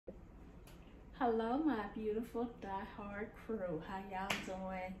Hello, my beautiful die-hard crew. How y'all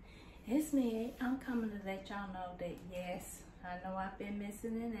doing? It's me. I'm coming to let y'all know that yes, I know I've been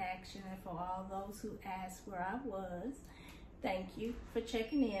missing in action, and for all those who asked where I was, thank you for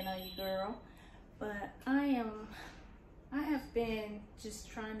checking in on you, girl. But I have been just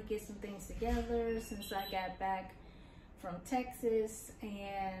trying to get some things together since I got back from Texas,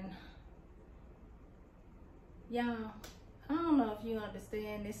 and y'all, I don't know if you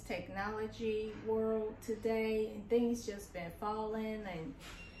understand this technology world today, and things just been falling and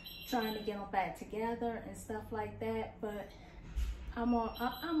trying to get them back together and stuff like that. But I'm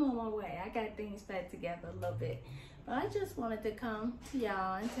on my way. I got things back together a little bit. But I just wanted to come to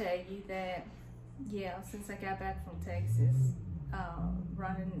y'all and tell you that, yeah, since I got back from Texas,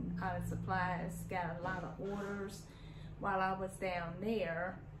 running out of supplies, got a lot of orders. While I was down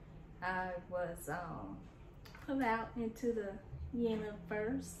there, I was put out into the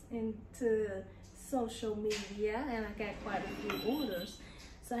universe, into social media, and I got quite a few orders.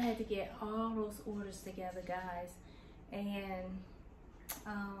 So I had to get all those orders together, guys. And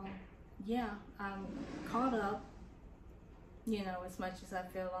yeah, I'm caught up, you know, as much as I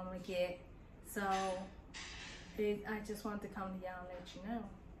feel I'm gonna get. So I just wanted to come to y'all and let you know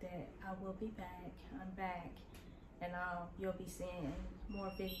that I will be back. I'm back, and you'll be seeing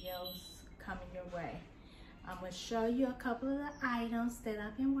more videos coming your way. I'm gonna show you a couple of the items that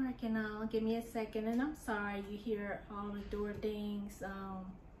I've been working on. Give me a second, and I'm sorry you hear all the door dings.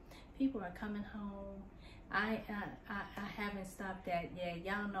 People are coming home. I haven't stopped that yet.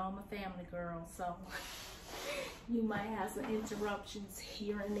 Y'all know I'm a family girl, so you might have some interruptions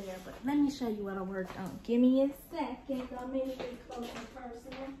here and there. But let me show you what I worked on. Give me a second. I'm gonna get close and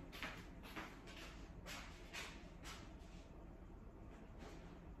personal.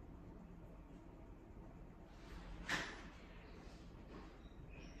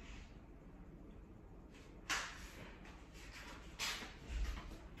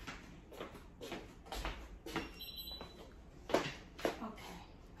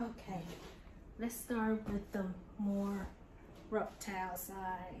 Okay, let's start with the more reptile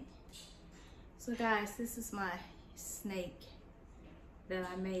side. So guys, this is my snake that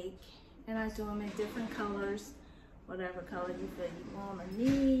I make, and I do them in different colors, whatever color you feel you want or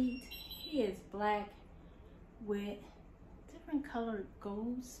need. He is black with different colored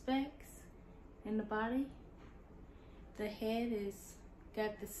gold specks in the body. The head is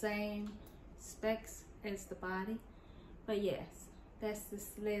got the same specks as the body, but yes, that's the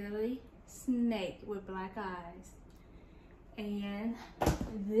slithery snake with black eyes. And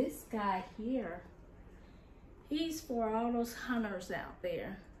this guy here, he's for all those hunters out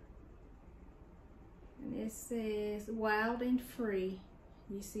there. And it says wild and free.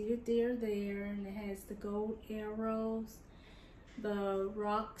 You see the deer there, and it has the gold arrows, the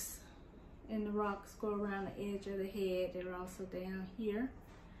rocks, and the rocks go around the edge of the head. They're also down here.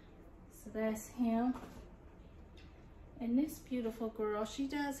 So that's him. And this beautiful girl, she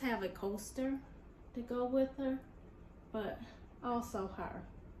does have a coaster to go with her, but also her.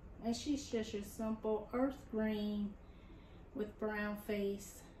 And she's just your simple earth green with brown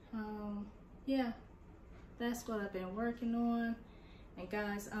face. Yeah, that's what I've been working on. And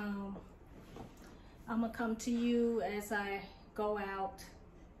guys, I'm gonna come to you as I go out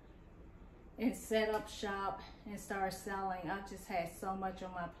and set up shop and start selling. I've just had so much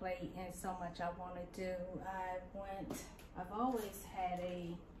on my plate and so much I want to do. I've always had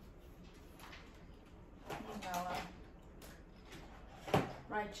a, you know,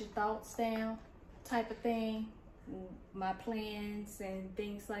 write your thoughts down type of thing, my plans and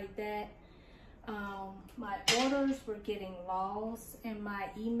things like that. My orders were getting lost in my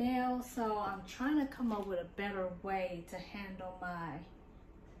email, so I'm trying to come up with a better way to handle my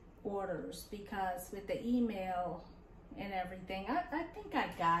orders, because with the email and everything, I think I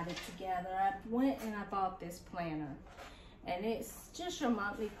got it together. I went and I bought this planner, and it's just your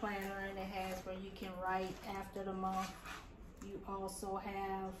monthly planner, and it has where you can write after the month. You also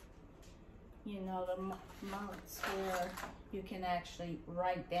have, you know, the months where you can actually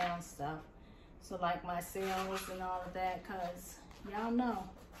write down stuff. So like my sales and all of that, because y'all know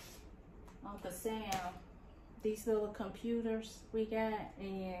Uncle Sam, these little computers we got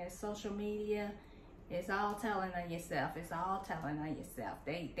and social media, it's all telling on yourself. It's all telling on yourself.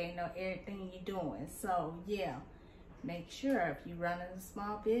 They know everything you're doing. So yeah, make sure if you're running a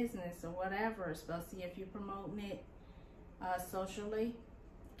small business or whatever, especially if you're promoting it socially,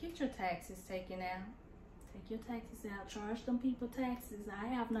 get your taxes taken out. Take your taxes out. Charge them people taxes. I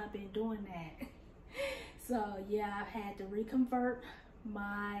have not been doing that. So yeah, I've had to reconvert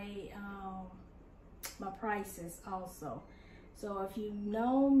my my prices also. So if you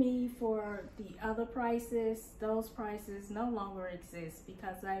know me for the other prices, those prices no longer exist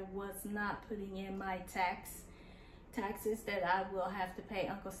because I was not putting in my taxes that I will have to pay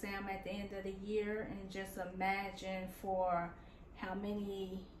Uncle Sam at the end of the year. And just imagine for how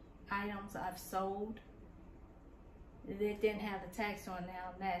many items I've sold that didn't have the tax on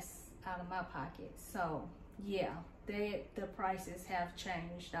now, and that's out of my pocket. So yeah, the prices have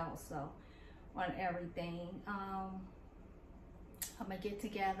changed also on everything. I'm gonna get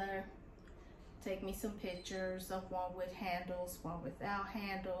together, take me some pictures of one with handles, one without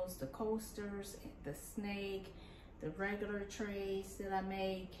handles, the coasters, the snake, the regular trays that I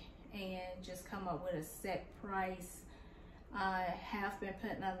make, and just come up with a set price. I have been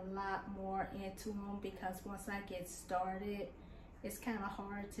putting a lot more into them because once I get started, it's kind of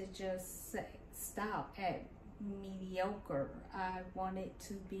hard to just stop at mediocre. I want it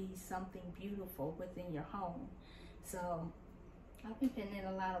to be something beautiful within your home. So I've been putting in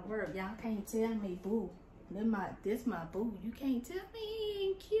a lot of work. Y'all can't tell me, boo. This my boo. You can't tell me he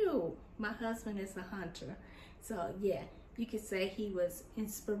ain't cute. My husband is a hunter. So yeah, you could say he was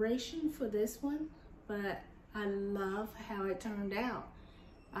inspiration for this one, but I love how it turned out.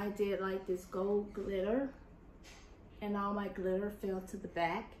 I did like this gold glitter, and all my glitter fell to the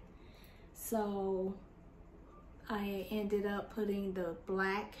back. So I ended up putting the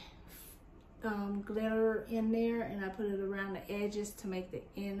black glitter in there, and I put it around the edges to make the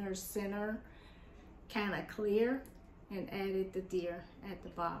inner center kind of clear, and added the deer at the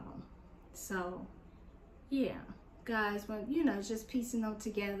bottom. So yeah, guys, when you know, just piecing them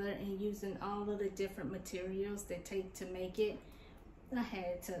together and using all of the different materials they take to make it, I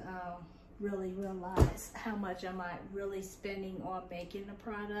had to really realize how much am I really spending on making the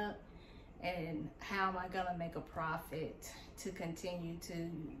product, and how am I gonna make a profit to continue to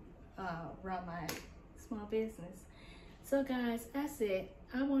run my small business. So guys, that's it.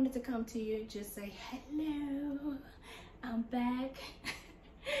 I wanted to come to you and just say hello, I'm back.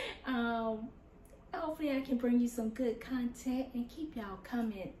 Hopefully I can bring you some good content and keep y'all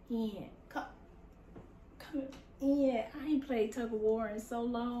coming in. Coming in. I ain't played tug of war in so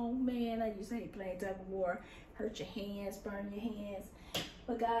long, man. I used to hate playing tug of war. Hurt your hands, burn your hands.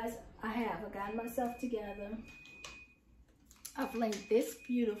 But guys, I got myself together. I've linked this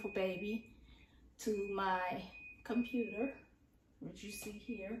beautiful baby to my computer, which you see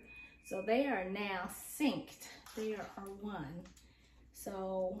here. So they are now synced. They are one.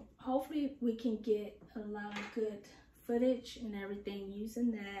 So hopefully we can get a lot of good footage and everything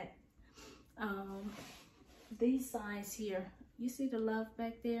using that. These signs here, you see the love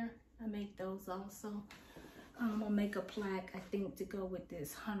back there? I make those also. I'll make a plaque, I think, to go with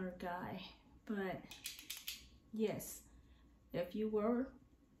this hunter guy. But yes, if you were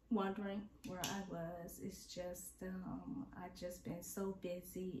wondering where I was, it's just I've just been so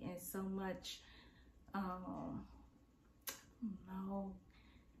busy and so much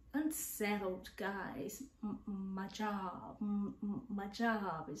unsettled, guys. My job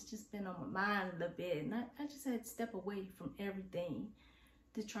has just been on my mind a little bit, and I just had to step away from everything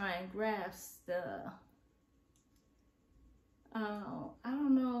to try and grasp the I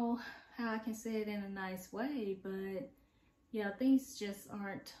don't know how I can say it in a nice way, but yeah, things just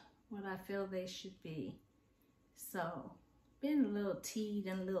aren't what I feel they should be. So been a little teed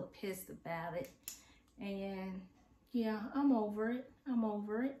and a little pissed about it, and yeah, I'm over it. I'm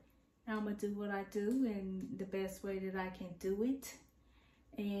gonna do what I do in the best way that I can do it,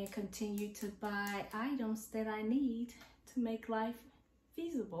 and continue to buy items that I need to make life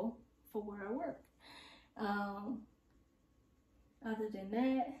feasible for where I work. Other than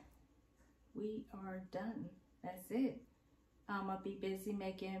that, we are done. That's it. I'm gonna be busy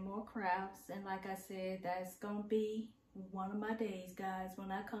making more crafts, and like I said, that's gonna be one of my days, guys.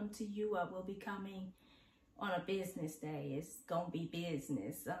 When I come to you, I will be coming on a business day. It's gonna be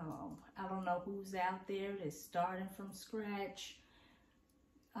business. I don't know who's out there that's starting from scratch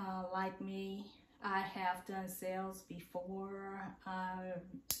like me. I have done sales before. I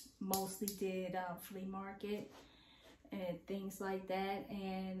mostly did flea market and things like that.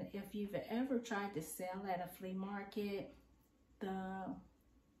 And if you've ever tried to sell at a flea market, the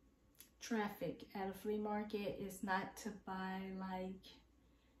traffic at a flea market is not to buy like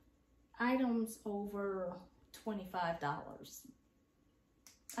items over $25.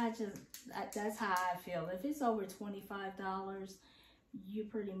 That's how I feel. If it's over $25, you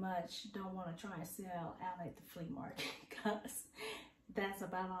pretty much don't want to try and sell out at the flea market, because that's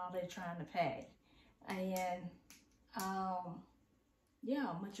about all they're trying to pay. And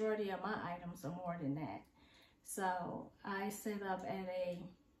yeah, majority of my items are more than that. So I set up at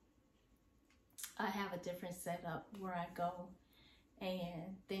I have a different setup where I go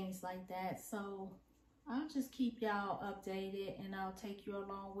and things like that. So I'll just keep y'all updated, and I'll take you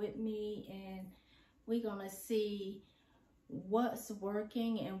along with me, and we're gonna see what's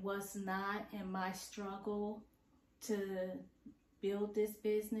working and what's not in my struggle to build this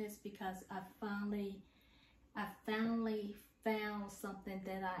business, because I finally found something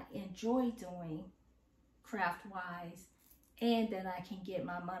that I enjoy doing craft wise, and that I can get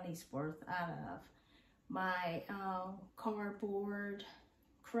my money's worth out of. My cardboard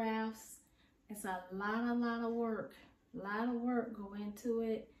crafts, it's a lot of work, go into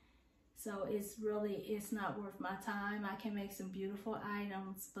it. So it's not worth my time. I can make some beautiful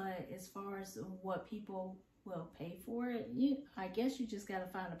items, but as far as what people will pay for it, I guess you just got to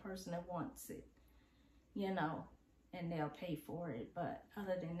find a person that wants it, you know, and they'll pay for it. But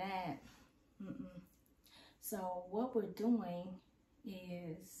other than that, So what we're doing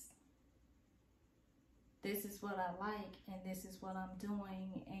is, this is what I like, and this is what I'm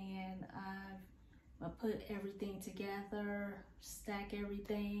doing, and I've put everything together, stack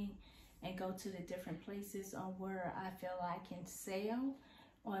everything, and go to the different places on where I feel I can sell,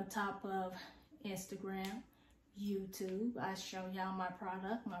 on top of Instagram, YouTube. I show y'all my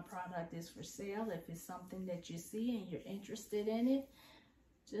product. My product is for sale. If it's something that you see and you're interested in it,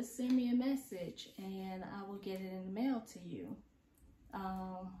 just send me a message and I will get it in the mail to you.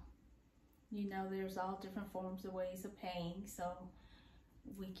 You know, there's all different forms of ways of paying, so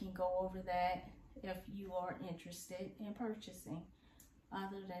we can go over that if you are interested in purchasing.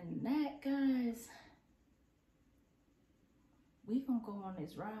 Other than that, guys, we gonna go on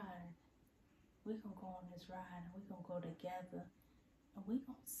this ride. We're gonna go on this ride, and we're gonna go together, and we're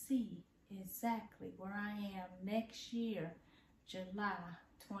gonna see exactly where I am next year, July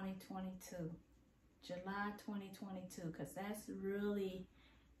 2022. July 2022, because that's really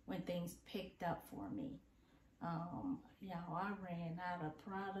when things picked up for me. Y'all, I ran out of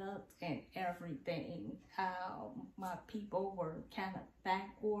product and everything. My people were kind of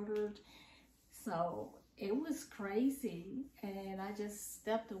back ordered, so it was crazy, and I just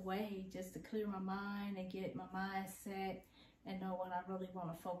stepped away just to clear my mind and get my mindset and know what I really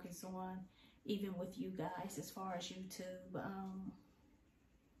want to focus on, even with you guys as far as YouTube.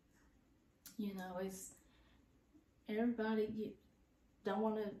 You know, it's everybody, you don't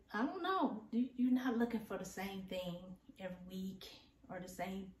want to, I don't know, you're not looking for the same thing every week or the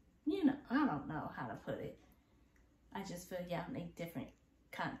same, you know, I don't know how to put it. I just feel y'all need different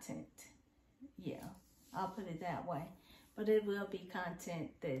content. Yeah, I'll put it that way. But it will be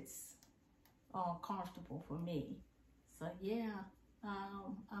content that's all comfortable for me. So yeah,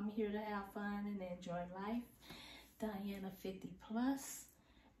 I'm here to have fun and enjoy life. Diana 50 plus.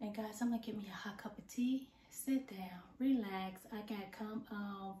 And guys, I'm gonna get me a hot cup of tea, sit down, relax. I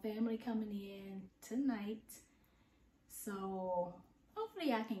got family coming in tonight, so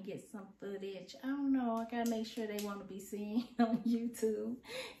hopefully I can get some footage. I don't know, I gotta make sure they want to be seen on YouTube.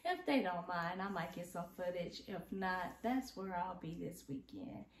 If they don't mind, I might get some footage. If not, that's where I'll be this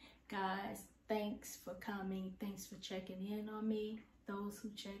weekend. Guys, thanks for coming. Thanks for checking in on me. Those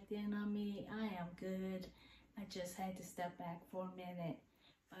who checked in on me, I am good. I just had to step back for a minute.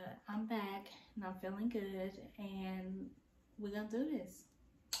 But I'm back and I'm feeling good, and we're gonna do this.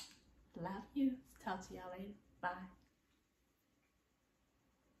 Love you. Talk to y'all later. Bye.